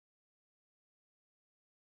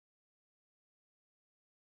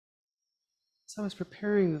As I was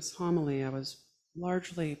preparing this homily, I was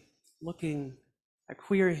largely looking at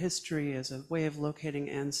queer history as a way of locating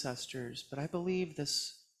ancestors, but I believe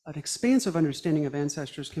an expansive understanding of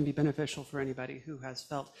ancestors can be beneficial for anybody who has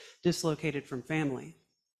felt dislocated from family,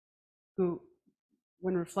 who,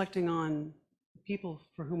 when reflecting on people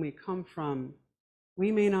for whom we come from,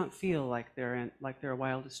 we may not feel like they're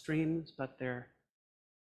wildest dreams, but they're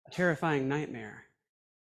a terrifying nightmare.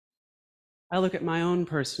 I look at my own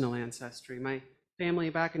personal ancestry, my family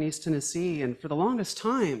back in East Tennessee, and for the longest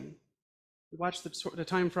time, we watched the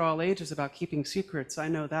Time for All Ages about keeping secrets. I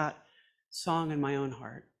know that song in my own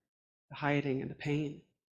heart, the hiding and the pain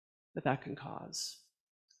that can cause,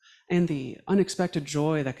 and the unexpected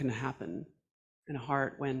joy that can happen in a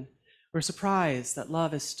heart when we're surprised that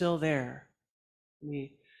love is still there.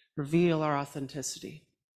 We reveal our authenticity.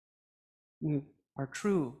 We are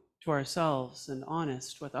true to ourselves and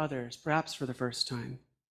honest with others, perhaps for the first time.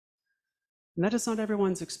 And that is not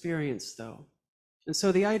everyone's experience, though. And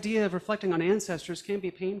so the idea of reflecting on ancestors can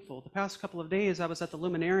be painful. The past couple of days, I was at the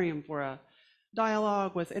Luminarium for a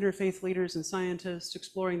dialogue with interfaith leaders and scientists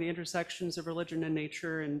exploring the intersections of religion and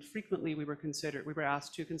nature, and frequently we were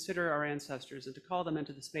asked to consider our ancestors and to call them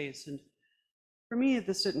into the space. And for me,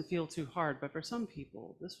 this didn't feel too hard, but for some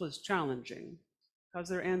people, this was challenging because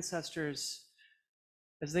their ancestors,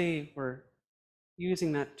 as they were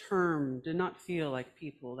using that term, did not feel like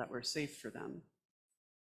people that were safe for them. And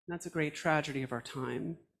that's a great tragedy of our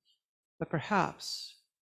time. But perhaps,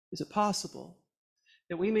 is it possible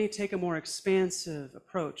that we may take a more expansive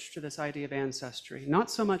approach to this idea of ancestry,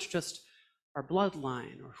 not so much just our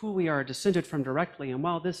bloodline or who we are descended from directly, and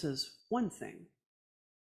while this is one thing,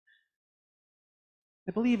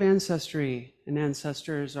 I believe ancestry and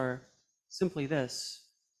ancestors are simply this: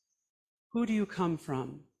 who do you come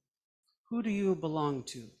from? Who do you belong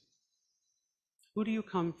to? Who do you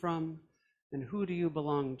come from, and who do you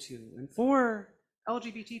belong to? And for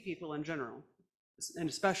LGBT people in general, and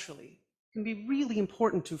especially, it can be really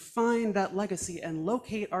important to find that legacy and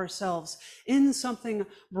locate ourselves in something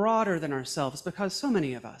broader than ourselves, because so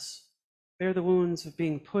many of us bear the wounds of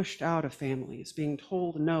being pushed out of families, being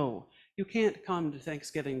told no. You can't come to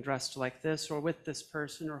Thanksgiving dressed like this or with this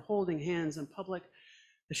person or holding hands in public.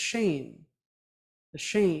 The shame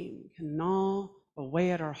can gnaw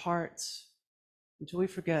away at our hearts until we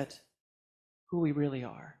forget who we really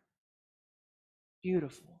are.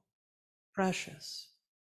 Beautiful, precious,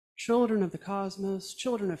 children of the cosmos,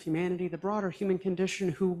 children of humanity, the broader human condition,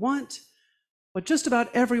 who want what just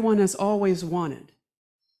about everyone has always wanted,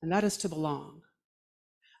 and that is to belong.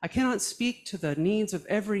 I cannot speak to the needs of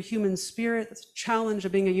every human spirit. That's a challenge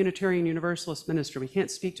of being a Unitarian Universalist minister. We can't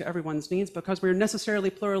speak to everyone's needs because we're necessarily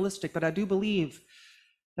pluralistic, but I do believe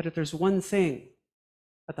that if there's one thing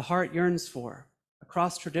that the heart yearns for,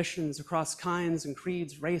 across traditions, across kinds and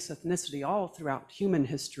creeds, race, ethnicity, all throughout human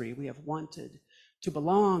history, we have wanted to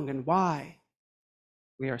belong. And why?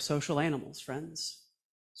 We are social animals, friends.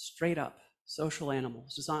 Straight up social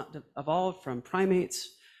animals, evolved from primates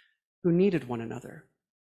who needed one another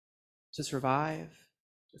to survive,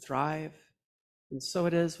 to thrive. And so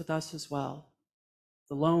it is with us as well.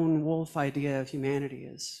 The lone wolf idea of humanity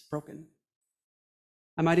is broken.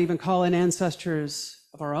 I might even call in ancestors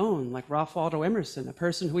of our own, like Ralph Waldo Emerson, a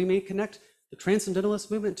person who we may connect the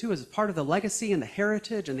Transcendentalist movement to as part of the legacy and the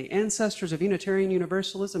heritage and the ancestors of Unitarian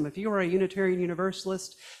Universalism. If you are a Unitarian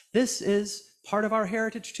Universalist, this is part of our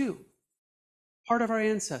heritage too, part of our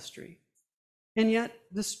ancestry. And yet,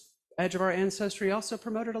 this edge of our ancestry also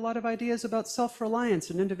promoted a lot of ideas about self-reliance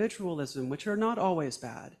and individualism, which are not always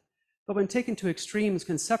bad, but when taken to extremes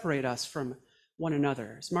can separate us from one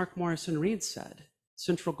another. As Mark Morrison Reed said,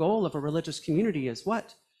 central goal of a religious community is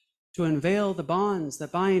what? To unveil the bonds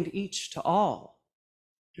that bind each to all,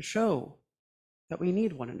 to show that we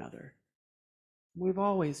need one another. We've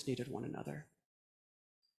always needed one another.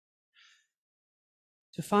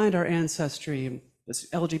 To find our ancestry as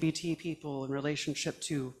LGBT people in relationship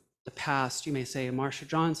to the past, you may say Marsha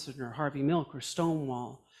Johnson or Harvey Milk or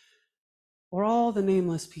Stonewall, or all the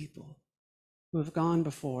nameless people who have gone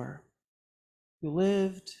before, who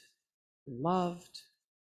lived and loved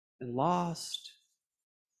and lost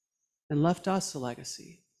and left us a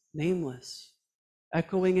legacy, nameless,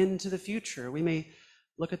 echoing into the future. We may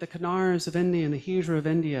look at the Kannars of India and the Hijra of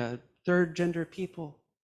India, third gender people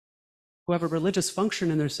who have a religious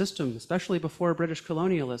function in their system, especially before British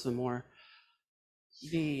colonialism, or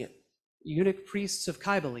the eunuch priests of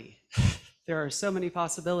Kaibali. There are so many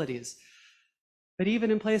possibilities. But even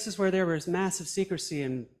in places where there was massive secrecy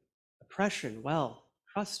and oppression, well,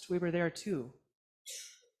 trust we were there too.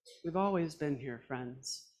 We've always been here,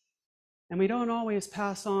 friends. And we don't always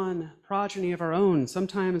pass on progeny of our own.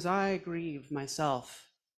 Sometimes I grieve myself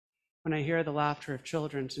when I hear the laughter of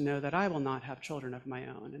children to know that I will not have children of my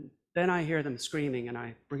own. And then I hear them screaming and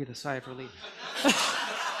I breathe a sigh of relief.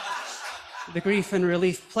 The grief and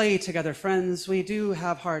relief play together, friends. We do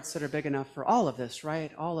have hearts that are big enough for all of this,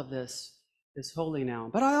 right? All of this is holy now.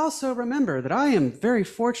 But I also remember that I am very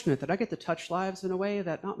fortunate that I get to touch lives in a way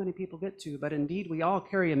that not many people get to, but indeed we all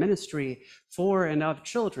carry a ministry for and of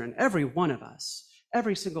children. Every one of us,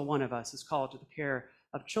 every single one of us is called to the care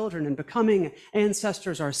of children and becoming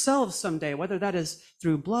ancestors ourselves someday, whether that is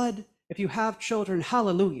through blood. If you have children,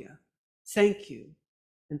 hallelujah. Thank you.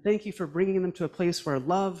 And thank you for bringing them to a place where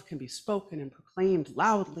love can be spoken and proclaimed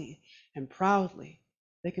loudly and proudly.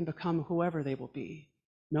 They can become whoever they will be,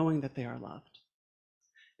 knowing that they are loved.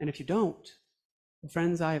 And if you don't,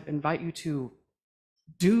 friends, I invite you to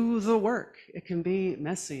do the work. It can be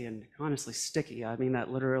messy and honestly sticky. I mean that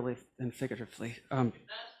literally and figuratively.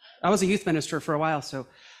 I was a youth minister for a while, so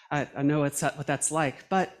I know what that's like.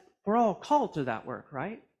 But we're all called to that work,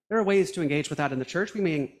 right? There are ways to engage with that in the church. We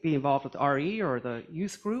may be involved with RE or the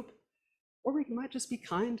youth group, or we might just be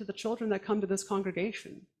kind to the children that come to this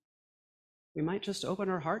congregation. We might just open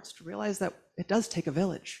our hearts to realize that it does take a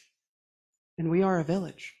village, and we are a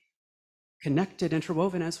village, connected,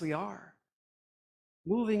 interwoven as we are,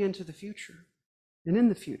 moving into the future. And in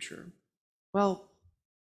the future, well,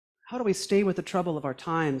 how do we stay with the trouble of our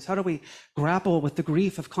times? How do we grapple with the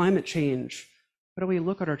grief of climate change? How do we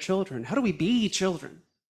look at our children? How do we be children?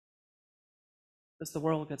 As the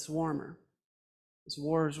world gets warmer, as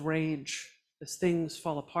wars rage, as things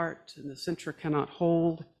fall apart and the center cannot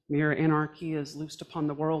hold, mere anarchy is loosed upon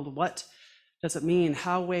the world, what does it mean?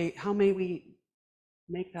 How may we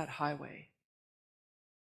make that highway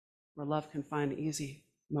where love can find easy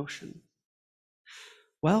motion?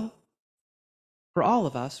 Well, for all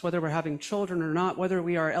of us, whether we're having children or not, whether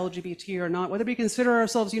we are LGBT or not, whether we consider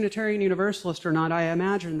ourselves Unitarian Universalist or not, I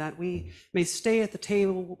imagine that we may stay at the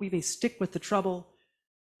table, we may stick with the trouble.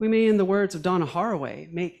 We may, in the words of Donna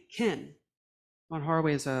Haraway, make kin. Donna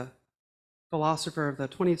Haraway is a philosopher of the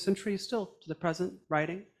 20th century, still to the present,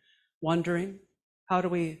 writing, wondering, how do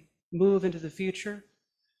we move into the future?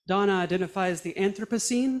 Donna identifies the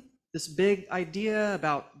Anthropocene, this big idea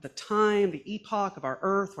about the time, the epoch of our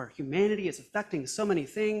earth, where humanity is affecting so many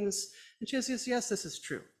things. And she says, yes, this is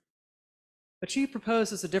true. But she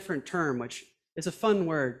proposes a different term, which is a fun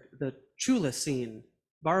word, the Chulacene,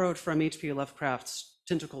 borrowed from H.P. Lovecraft's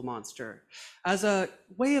tentacle monster, as a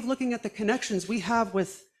way of looking at the connections we have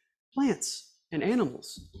with plants and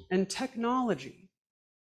animals and technology,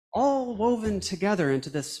 all woven together into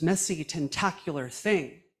this messy, tentacular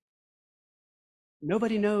thing.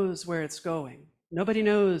 Nobody knows where it's going. Nobody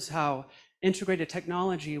knows how integrated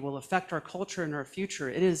technology will affect our culture and our future.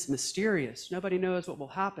 It is mysterious. Nobody knows what will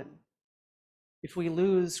happen if we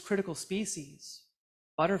lose critical species,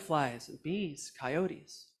 butterflies and bees,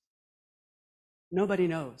 coyotes. Nobody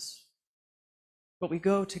knows. But we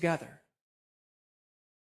go together.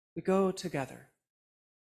 We go together.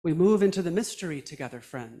 We move into the mystery together,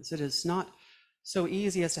 friends. It is not so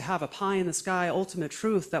easy as to have a pie in the sky ultimate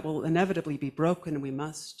truth that will inevitably be broken. We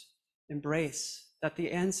must embrace that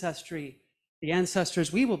the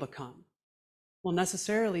ancestors we will become will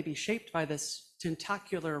necessarily be shaped by this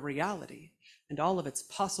tentacular reality and all of its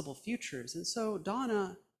possible futures. And so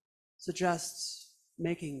Donna suggests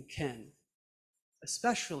making kin,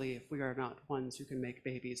 especially if we are not ones who can make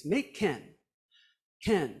babies. Make kin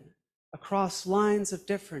across lines of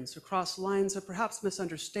difference, across lines of perhaps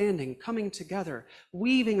misunderstanding, coming together,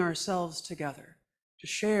 weaving ourselves together to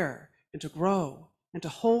share and to grow and to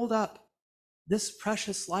hold up this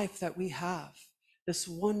precious life that we have, this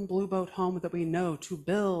one blue boat home that we know, to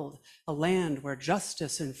build a land where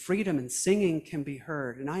justice and freedom and singing can be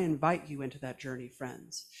heard. And I invite you into that journey,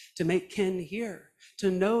 friends, to make kin here,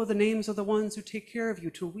 to know the names of the ones who take care of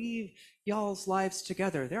you, to weave y'all's lives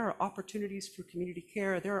together. There are opportunities for community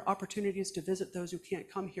care. There are opportunities to visit those who can't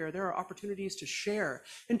come here. There are opportunities to share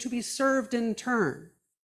and to be served in turn.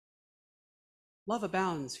 Love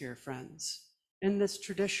abounds here, friends, in this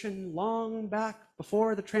tradition long back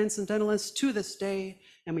before the Transcendentalists to this day,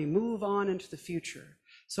 and we move on into the future.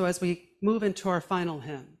 So as we move into our final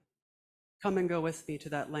hymn, come and go with me to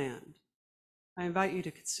that land. I invite you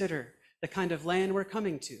to consider the kind of land we're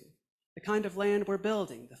coming to, the kind of land we're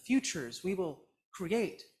building, the futures we will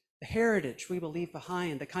create, the heritage we will leave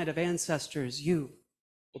behind, the kind of ancestors you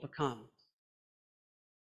will become.